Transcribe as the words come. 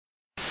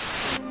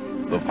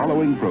The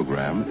following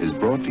program is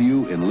brought to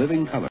you in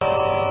living color.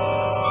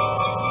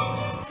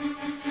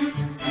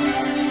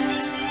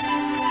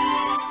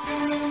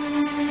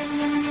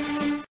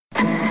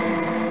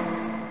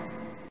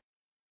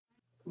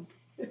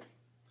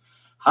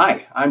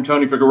 Hi, I'm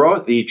Tony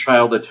Figueroa, the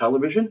Child of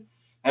Television,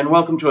 and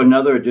welcome to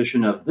another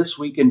edition of This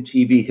Week in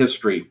TV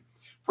History.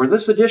 For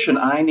this edition,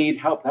 I need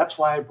help. That's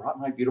why I brought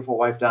my beautiful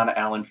wife, Donna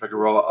Allen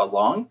Figueroa,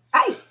 along.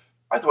 Hi.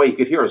 By the way, you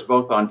could hear us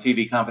both on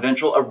TV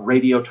Confidential, a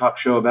radio talk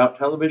show about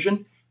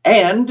television,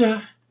 and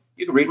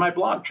you can read my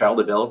blog,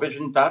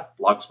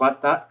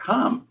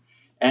 childofTelevision.blogspot.com.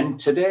 And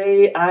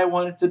today I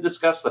wanted to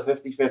discuss the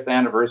 55th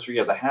anniversary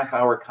of the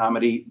half-hour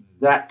comedy,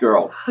 That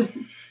Girl.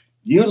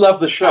 You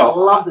love the show. I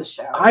love the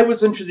show. I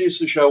was introduced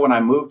to the show when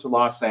I moved to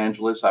Los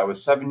Angeles. I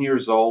was 7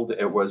 years old.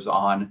 It was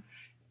on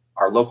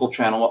our local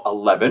channel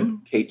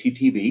 11,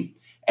 KTTV,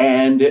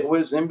 and it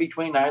was in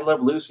between I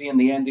Love Lucy and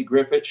the Andy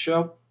Griffith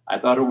Show. I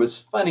thought it was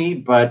funny,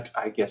 but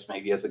I guess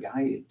maybe as a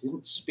guy it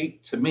didn't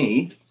speak to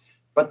me.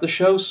 But the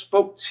show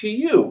spoke to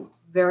you.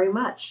 Very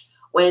much.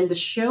 When the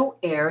show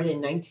aired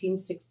in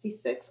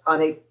 1966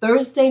 on a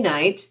Thursday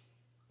night,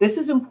 this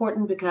is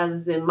important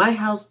because in my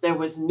house there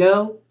was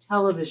no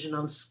television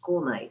on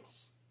school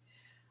nights.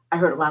 I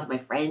heard a lot of my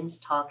friends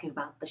talking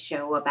about the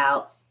show,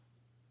 about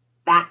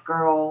that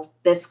girl,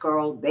 this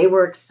girl. They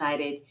were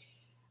excited.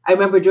 I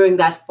remember during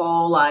that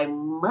fall, I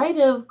might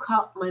have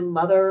caught my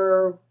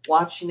mother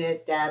watching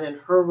it down in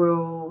her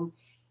room.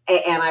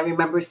 And I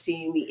remember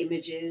seeing the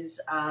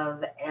images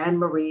of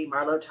Anne-Marie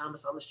Marlowe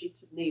Thomas on the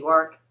streets of New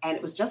York. And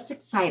it was just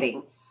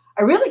exciting.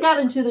 I really got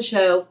into the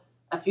show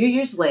a few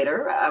years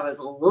later. I was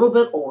a little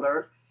bit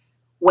older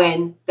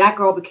when That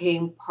Girl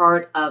became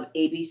part of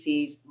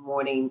ABC's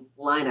morning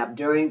lineup.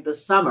 During the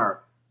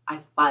summer,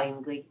 I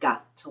finally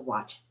got to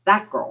watch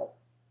That Girl.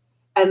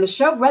 And the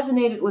show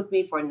resonated with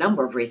me for a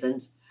number of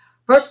reasons.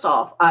 First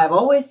off, I've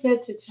always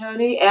said to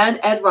Tony and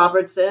Ed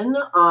Robertson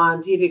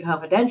on TV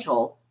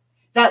Confidential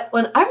that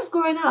when I was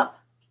growing up,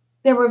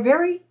 there were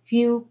very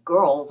few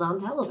girls on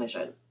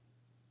television.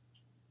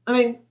 I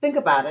mean, think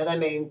about it. I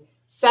mean,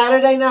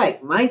 Saturday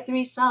night, My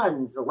Three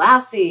Sons,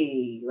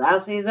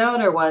 Lassie's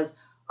owner was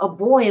a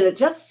boy, and it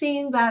just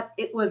seemed that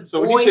it was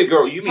So when you say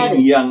girl, you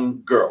mean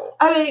young girl.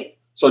 I mean...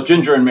 So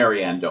Ginger and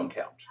Marianne don't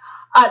count.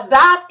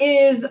 That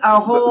is a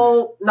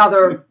whole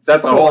nother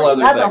That's story. a whole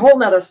other That's thing. a whole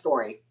nother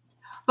story.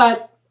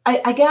 But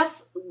I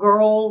guess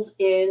girls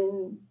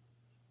in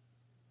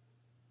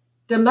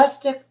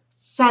domestic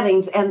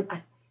settings, and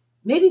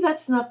maybe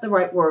that's not the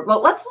right word,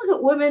 but let's look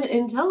at women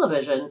in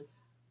television.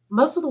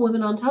 Most of the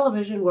women on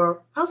television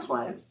were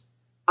housewives.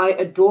 I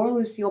adore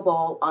Lucille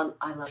Ball on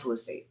I Love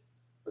Lucy.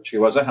 But she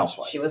was a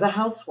housewife. She was a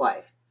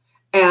housewife.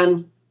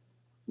 And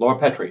Laura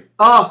Petrie.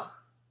 Oh,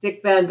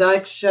 Dick Van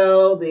Dyke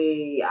Show,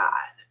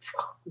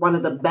 one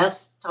of the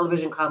best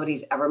television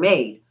comedies ever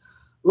made.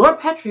 Laura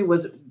Petrie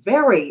was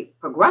very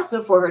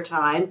progressive for her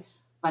time,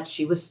 but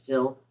she was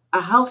still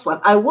a housewife.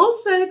 I will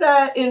say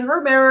that in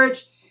her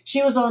marriage,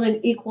 she was on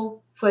an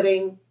equal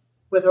footing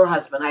with her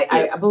husband.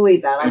 I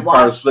believe that. As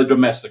far as the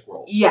domestic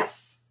roles.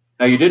 Yes.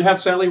 Now, you did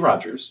have Sally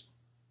Rogers.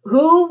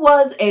 Who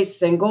was a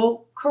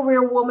single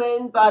career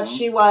woman, but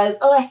she was,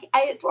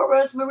 I adore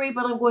Rosemary,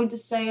 but I'm going to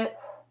say it.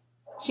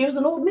 She was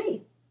an old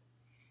maid.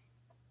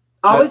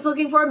 Always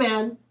looking for a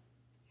man.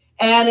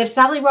 And if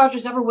Sally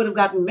Rogers ever would have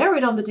gotten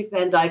married on the Dick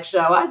Van Dyke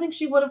Show, I think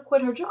she would have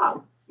quit her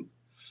job.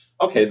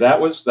 Okay, that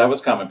was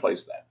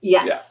commonplace then.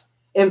 Yes.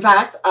 Yeah. In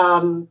fact,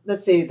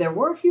 let's see, there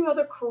were a few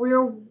other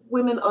career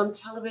women on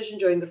television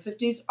during the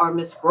 50s. Our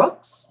Miss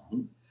Brooks,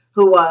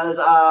 who was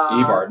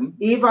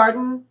Eve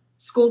Arden,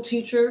 school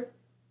teacher,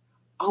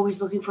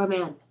 always looking for a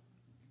man.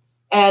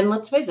 And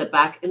let's face it,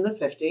 back in the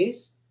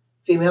 50s,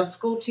 female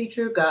school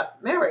teacher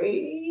got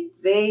married.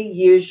 They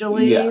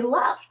usually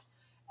left.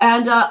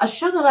 And a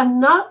show that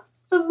I'm not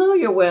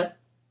familiar with,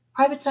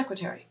 Private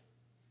Secretary.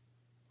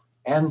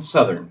 Ann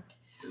Southern.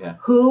 Yeah.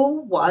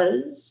 Who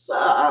was,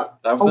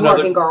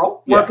 working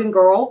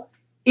girl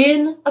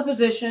in a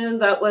position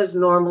that was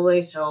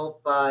normally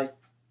held by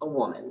a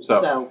woman.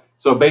 So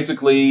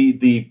basically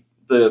the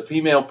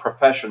female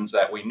professions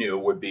that we knew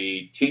would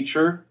be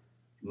teacher,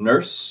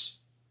 nurse,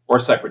 or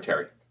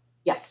secretary.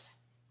 Yes.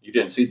 You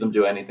didn't see them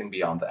do anything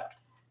beyond that.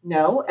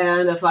 No,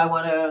 and if I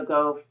want to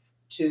go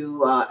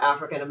to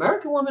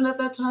African-American women at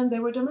that time, they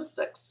were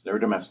domestics. They were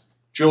domestic.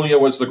 Julia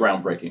was the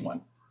groundbreaking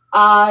one.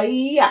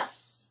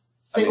 Yes.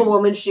 Single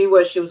woman, she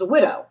was a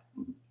widow.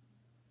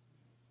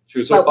 She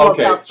was she worked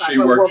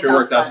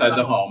outside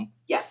the home.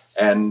 Yes.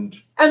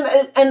 And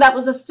that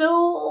was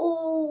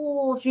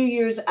still a few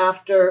years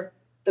after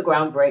the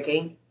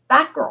groundbreaking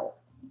That Girl.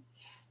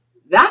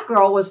 That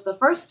Girl was the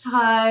first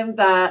time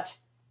that,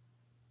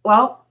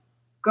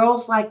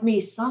 girls like me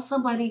saw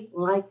somebody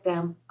like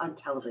them on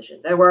television.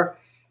 There were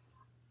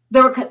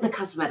the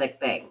cosmetic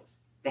things,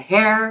 the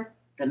hair,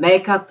 the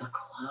makeup, the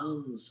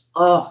clothes.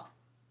 Oh,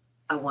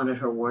 I wanted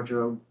her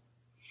wardrobe.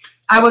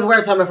 I would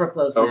wear some of her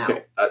clothes now.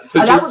 Okay.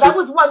 That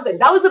was one thing.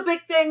 That was a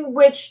big thing,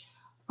 which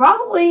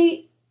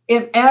probably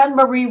If Anne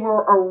Marie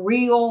were a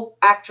real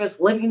actress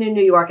living in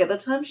New York at the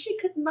time, she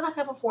could not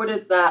have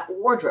afforded that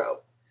wardrobe.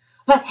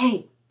 But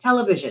hey,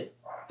 television,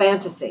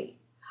 fantasy.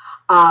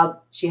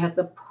 She had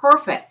the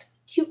perfect,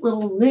 cute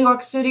little New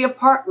York City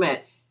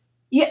apartment.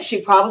 Yeah, she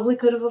probably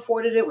could have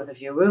afforded it with a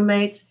few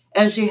roommates.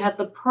 And she had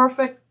the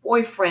perfect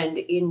boyfriend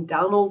in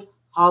Donald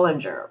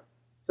Hollinger,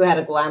 who had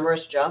a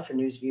glamorous job for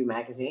Newsview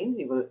magazines.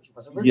 He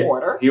was a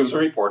reporter. Yeah, he was a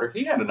reporter.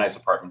 He had a nice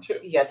apartment, too.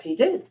 Yes, he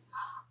did.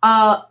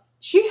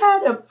 She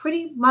had a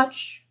pretty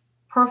much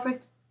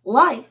perfect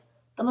life.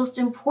 The most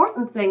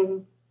important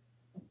thing,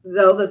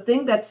 though, the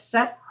thing that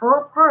set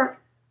her apart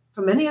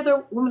from any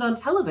other woman on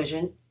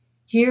television,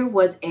 here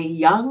was a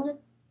young,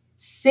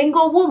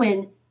 single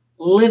woman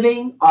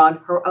living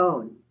on her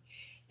own.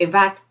 In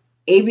fact,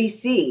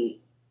 ABC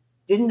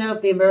didn't know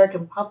if the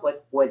American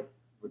public would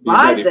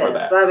buy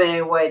this. I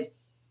mean,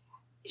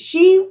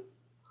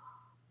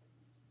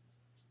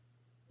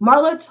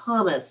 Marlo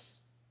Thomas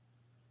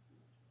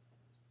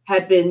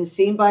had been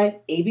seen by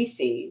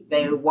ABC.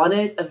 They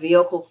wanted a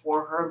vehicle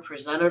for her and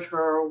presented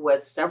her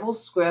with several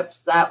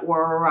scripts that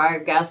were, I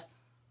guess,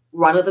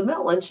 run of the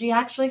mill. And she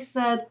actually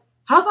said,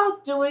 how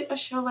about doing a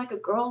show like A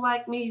Girl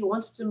Like Me, who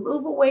wants to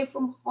move away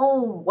from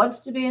home,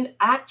 wants to be an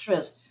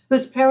actress,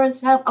 whose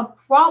parents have a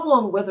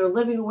problem with her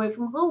living away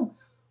from home?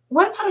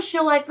 What about a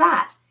show like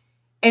that?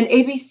 And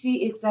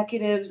ABC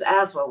executives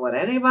asked, well, would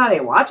anybody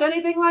watch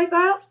anything like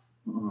that?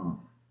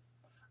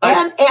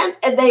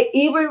 And they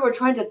even were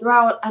trying to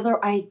throw out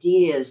other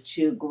ideas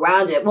to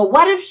ground it. Well,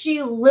 what if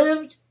she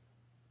lived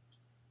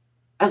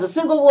as a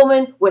single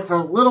woman with her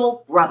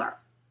little brother?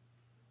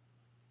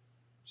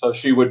 So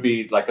she would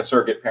be like a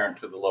surrogate parent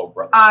to the little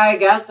brother. I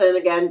guess, and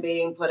again,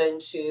 being put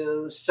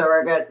into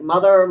surrogate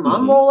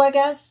mom role, I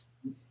guess.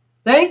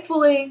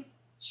 Thankfully,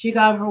 she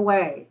got her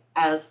way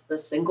as the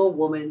single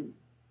woman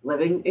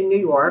living in New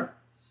York.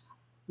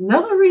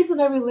 Another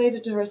reason I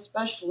related to her,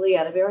 especially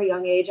at a very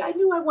young age, I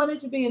knew I wanted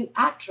to be an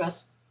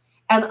actress,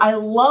 and I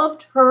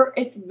loved her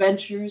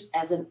adventures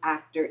as an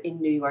actor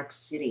in New York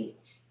City.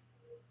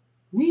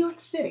 New York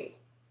City.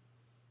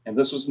 And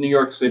this was New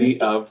York City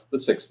of the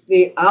 60s.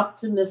 The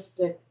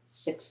optimistic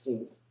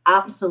 60s.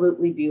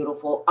 Absolutely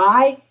beautiful.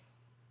 I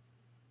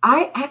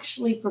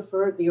actually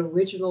preferred the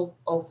original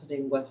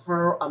opening with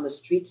her on the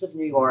streets of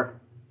New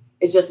York.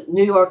 It's just,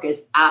 New York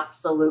is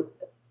absolutely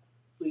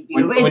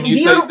beautiful. When you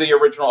say the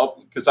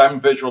original, because I'm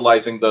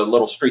visualizing the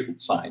little street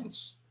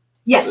signs.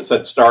 Yes. That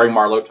said starring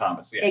Marlo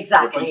Thomas. Yeah,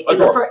 exactly.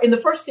 In the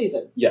first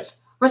season. Yes.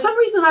 For some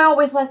reason, I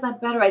always liked that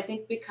better. I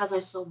think because I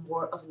saw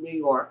more of New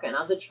York. And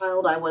as a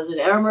child, I was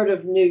enamored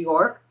of New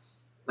York.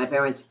 My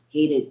parents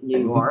hated New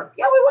York.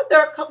 Yeah, we went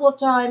there a couple of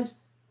times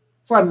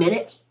for a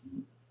minute.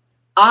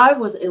 I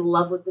was in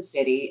love with the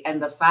city and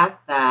the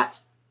fact that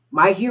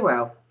my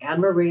hero,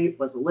 Anne Marie,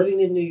 was living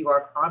in New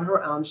York on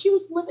her own. She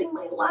was living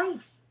my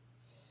life.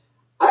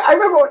 I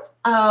remember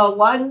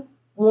one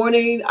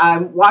morning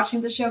I'm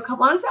watching the show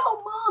come on. I said,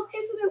 oh, Mom,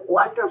 isn't it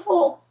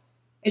wonderful?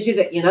 And she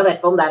said, you know, they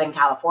filmed that in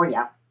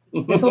California.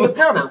 They filmed at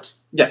Paramount.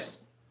 Yes.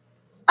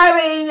 I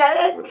mean,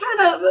 it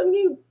kind of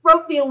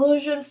broke the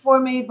illusion for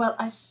me, but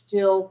I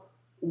still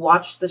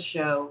watched the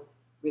show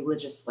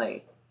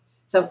religiously.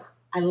 So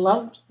I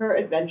loved her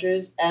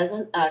adventures as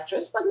an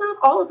actress, but not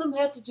all of them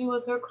had to do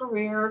with her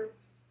career,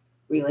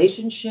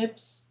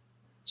 relationships.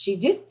 She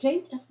did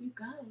date a few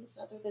guys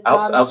other than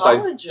Don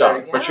Hollinger.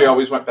 Don, but she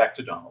always went back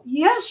to Donald.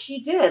 Yes,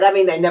 she did. I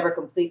mean, they never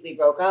completely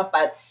broke up,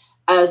 but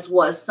as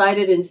was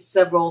cited in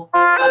several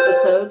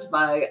episodes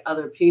by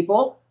other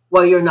people,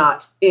 well, you're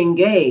not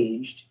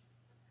engaged,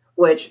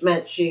 which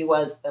meant she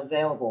was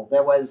available.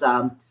 There was,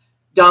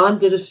 Don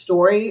did a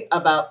story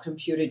about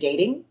computer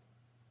dating,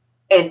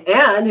 and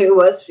Anne, who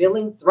was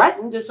feeling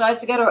threatened, decides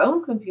to get her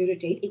own computer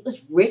date. It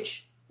was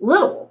Rich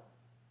Little,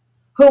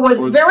 who was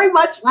very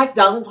much like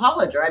Donald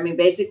Hollinger. I mean,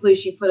 basically,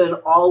 she put in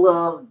all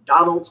of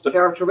Donald's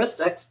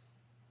characteristics,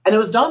 and it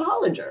was Don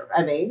Hollinger.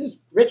 I mean, it was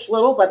Rich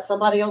Little, but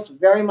somebody else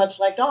very much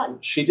like Don.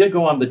 She did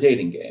go on The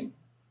Dating Game.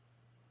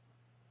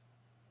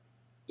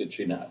 Did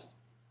she not?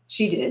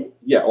 She did.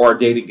 Yeah, or a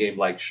dating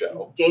game-like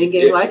show. Dating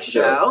game-like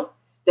show.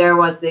 There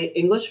was the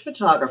English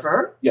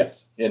photographer.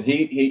 Yes, and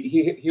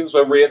he was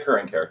a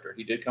reoccurring character.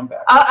 He did come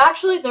back.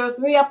 Actually, there are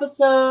 3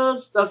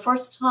 episodes. The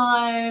first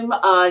time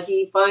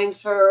he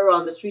finds her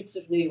on the streets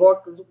of New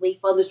York,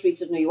 on the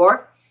streets of New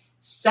York.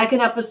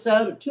 Second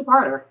episode, a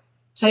 2-parter,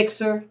 takes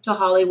her to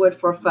Hollywood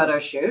for a photo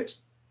shoot.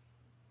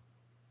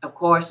 Of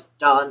course,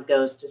 Don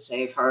goes to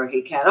save her.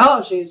 He can't.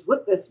 Oh, she's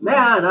with this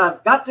man.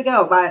 I've got to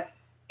go.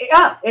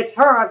 Yeah, it's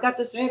her. I've got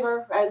to save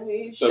her. And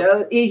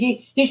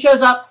he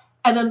shows up.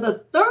 And then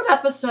the 3rd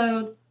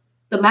episode,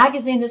 the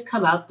magazine has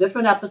come out,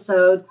 different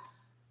episode.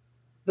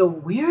 The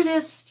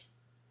weirdest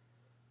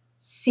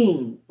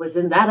scene was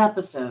in that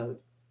episode.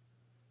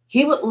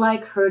 He would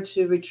like her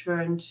to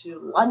return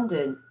to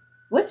London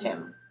with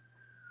him.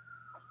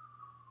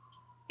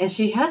 And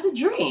she has a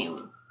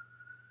dream.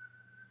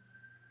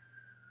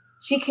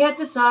 She can't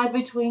decide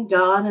between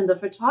Don and the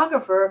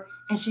photographer,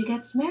 and she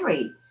gets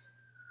married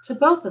to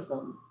both of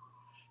them.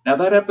 Now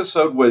that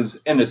episode was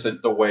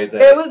innocent the way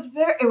that It was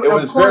very. it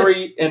Of was course.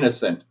 very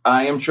innocent.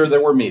 I am sure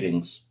there were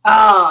meetings.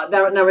 Now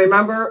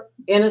remember,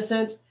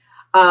 innocent.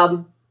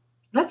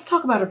 Let's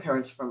talk about her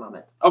parents for a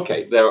moment.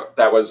 Okay,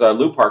 that was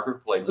Lou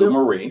Parker played Lou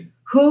Marie.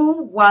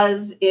 Who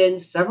was in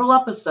several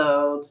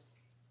episodes.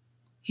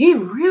 He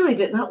really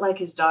did not like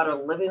his daughter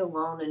living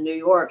alone in New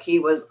York. He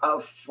was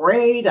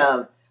afraid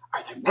of,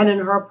 are there men in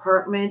her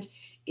apartment?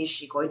 Is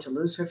she going to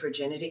lose her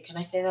virginity? Can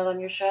I say that on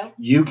your show?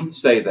 You can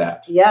say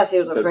that. Yes, he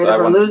was afraid of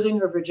her losing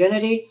her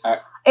virginity.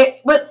 But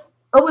it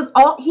was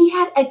all, he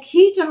had a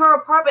key to her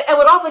apartment and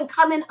would often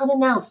come in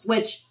unannounced,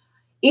 which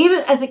even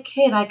as a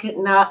kid, I could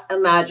not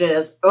imagine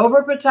as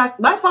overprotect.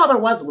 My father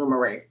was Lou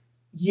Marie.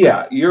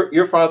 Yeah,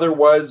 your father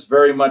was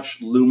very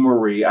much Lou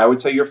Marie. I would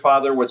say your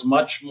father was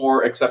much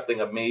more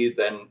accepting of me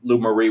than Lou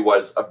Marie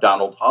was of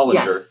Donald Hollinger.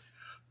 Yes.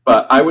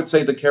 But I would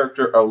say the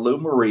character of Lou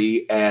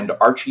Marie and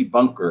Archie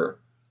Bunker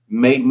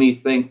made me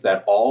think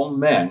that all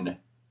men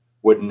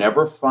would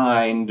never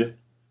find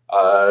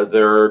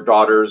their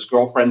daughters,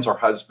 girlfriends, or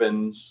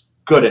husbands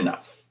good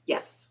enough.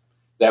 Yes.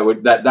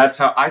 That's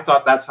how I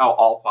thought. That's how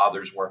all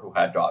fathers were who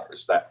had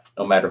daughters. That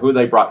no matter who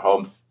they brought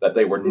home, that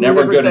they were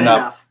never good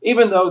enough.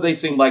 Even though they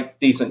seemed like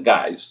decent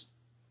guys,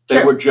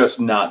 they were just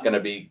not going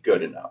to be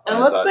good enough. And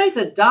let's face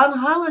it,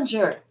 Don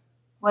Hollinger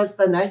was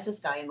the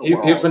nicest guy in the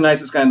world. He was the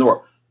nicest guy in the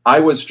world.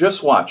 I was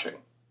just watching,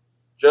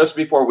 just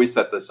before we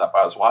set this up,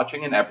 I was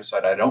watching an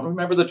episode. I don't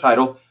remember the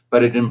title,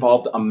 but it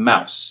involved a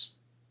mouse.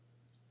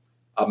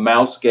 A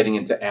mouse getting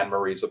into Anne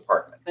Marie's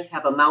apartment. Let's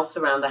have a mouse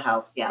around the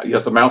house, yes.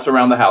 Yes, a mouse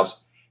around the house.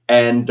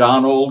 And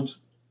Donald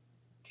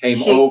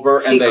came over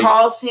and she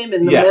calls him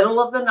in the middle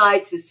of the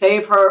night to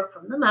save her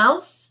from the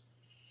mouse.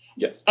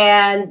 Yes.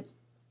 And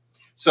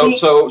so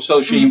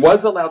she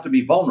was allowed to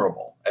be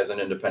vulnerable as an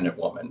independent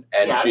woman.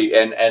 And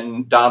yes.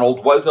 and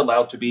Donald was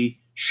allowed to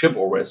be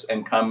chivalrous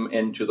and come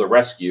into the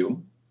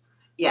rescue.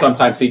 Yes.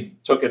 Sometimes he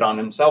took it on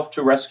himself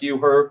to rescue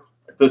her.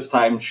 This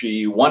time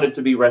she wanted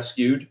to be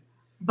rescued.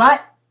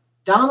 But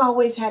Don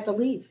always had to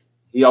leave.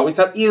 He always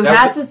had. You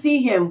had to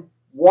see him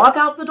walk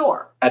out the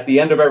door. At the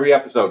end of every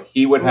episode,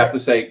 he would have to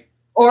say...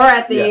 Or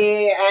at the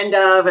end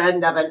of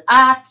an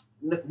act,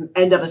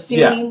 end of a scene.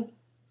 Yeah.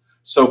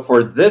 So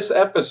for this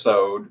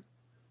episode,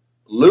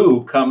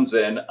 Lou comes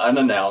in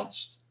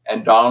unannounced,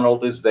 and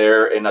Donald is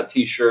there in a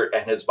T-shirt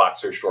and his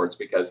boxer shorts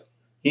because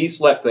he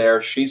slept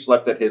there, she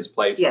slept at his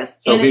place.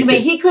 Yes, so and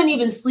he couldn't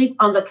even sleep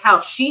on the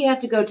couch. She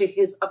had to go to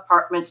his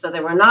apartment, so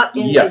they were not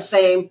in the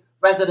same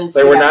residence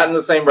together. They were not in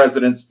the same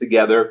residence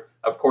together.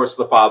 Of course,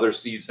 the father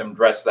sees him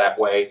dressed that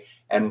way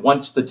and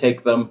wants to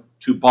take them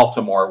to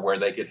Baltimore where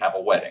they could have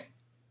a wedding.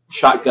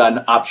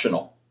 Shotgun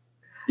optional.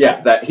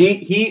 Yeah, that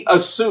he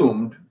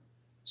assumed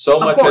so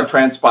much had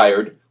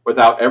transpired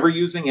without ever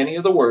using any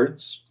of the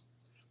words,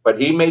 but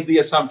he made the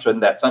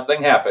assumption that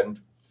something happened.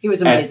 He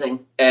was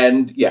amazing.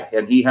 And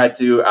he had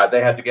to,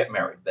 they had to get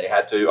married. They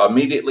had to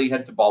immediately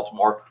head to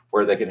Baltimore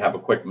where they could have a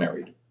quick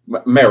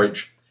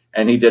marriage.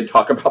 And he did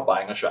talk about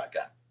buying a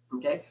shotgun.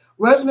 Okay.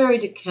 Rosemary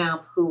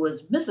DeCamp, who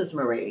was Mrs.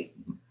 Marie,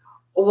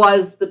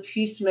 was the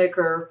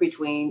peacemaker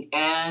between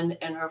Anne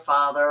and her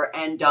father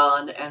and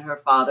Don and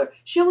her father.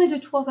 She only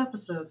did 12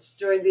 episodes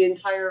during the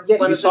entire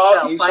run of the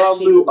show. You saw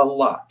Lou a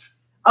lot.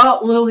 Oh,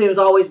 Lou, he was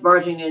always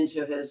barging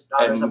into his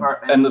daughter's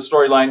apartment. And the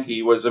storyline,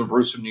 he was in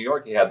Brewster, New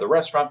York. He had the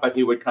restaurant, but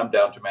he would come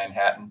down to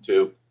Manhattan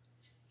to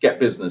get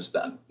business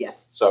done.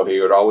 Yes. So he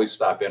would always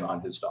stop in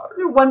on his daughter.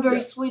 One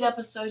very sweet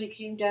episode, he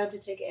came down to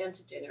take Anne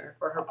to dinner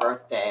for her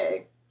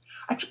birthday.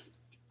 Actually,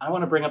 I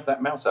want to bring up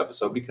that mouse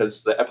episode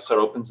because the episode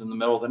opens in the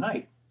middle of the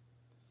night.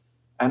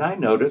 And I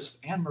noticed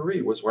Anne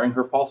Marie was wearing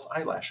her false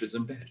eyelashes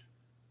in bed.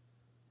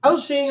 Oh,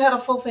 she had a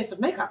full face of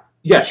makeup.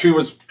 Yeah, she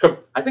was.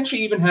 I think she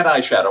even had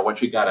eyeshadow when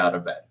she got out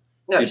of bed.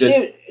 No,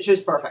 she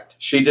was perfect.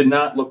 She did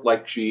not look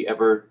like she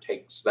ever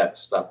takes that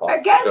stuff off.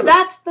 Again,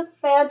 that's the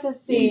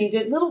fantasy.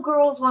 Did little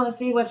girls want to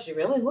see what she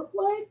really looked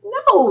like?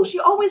 No, she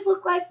always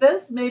looked like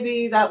this.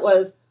 Maybe that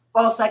was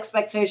false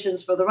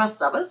expectations for the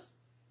rest of us,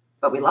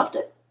 but we loved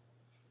it.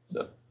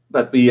 So,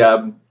 but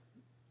the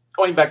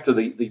going back to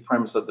the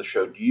premise of the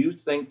show, do you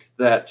think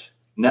that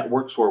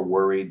networks were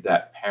worried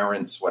that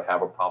parents would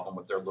have a problem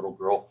with their little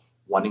girl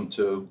wanting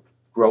to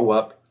grow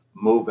up,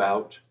 move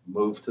out,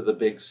 move to the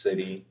big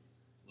city,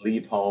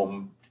 leave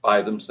home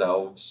by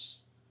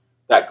themselves?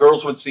 That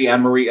girls would see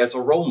Anne Marie as a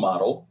role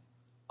model.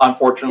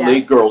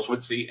 Unfortunately, girls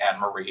would see Anne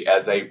Marie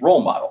as a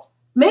role model.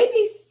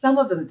 Maybe some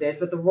of them did,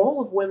 but the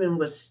role of women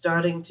was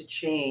starting to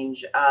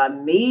change.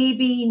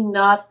 Maybe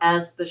not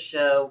as the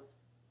show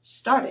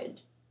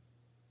started,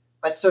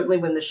 but certainly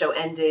when the show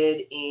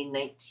ended in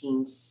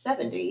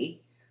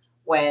 1970,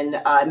 when,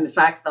 in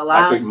fact,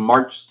 Actually,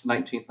 March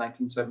 19th,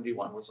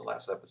 1971 was the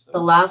last episode. The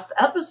last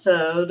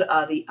episode,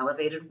 The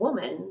Elevated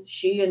Woman,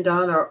 she and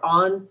Don are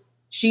on,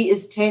 she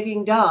is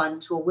taking Don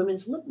to a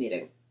women's lib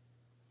meeting.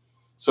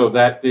 So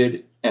that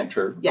did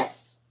enter.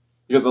 Yes.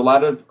 Because a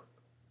lot of,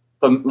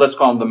 let's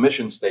call them the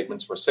mission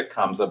statements for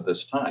sitcoms of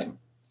this time,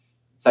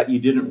 is that you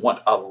didn't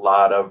want a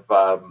lot of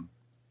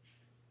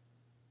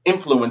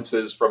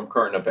influences from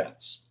current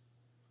events.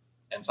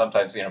 and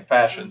sometimes,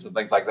 fashions and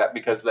things like that,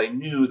 because they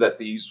knew that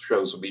these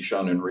shows would be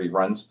shown in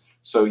reruns.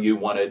 So you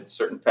wanted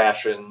certain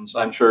fashions.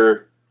 I'm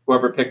sure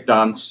whoever picked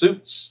on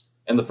Suits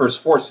in the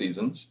first 4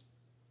 seasons,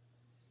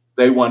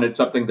 they wanted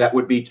something that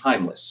would be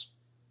timeless.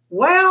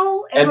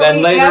 Well, and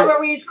then later,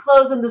 Emery's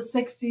clothes in the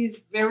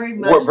 60s very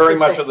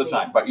much of the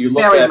time. But you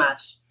look very at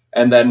much.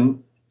 And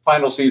then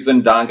final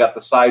season, Don got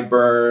the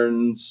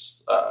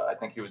sideburns. I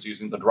think he was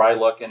using the dry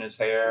look in his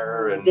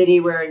hair. And did he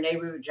wear a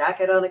Nehru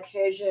jacket on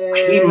occasion?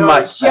 He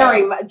must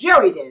have.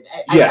 Jerry did.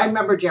 I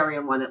remember Jerry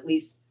in one at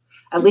least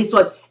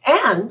once.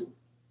 And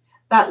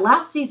that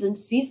last season,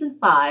 season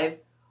 5,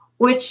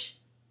 which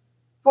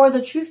for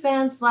the true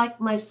fans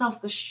like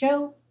myself, the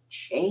show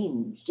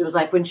changed. It was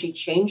like when she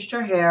changed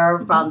her hair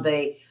from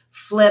the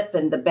flip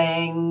and the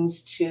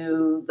bangs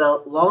to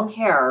the long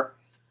hair.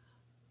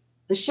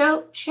 The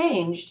show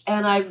changed,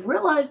 and I've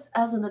realized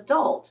as an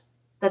adult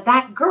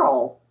that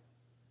girl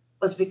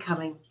was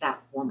becoming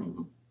that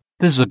woman.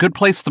 This is a good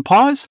place to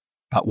pause,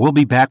 but we'll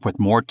be back with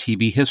more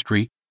TV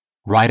history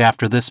right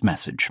after this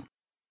message.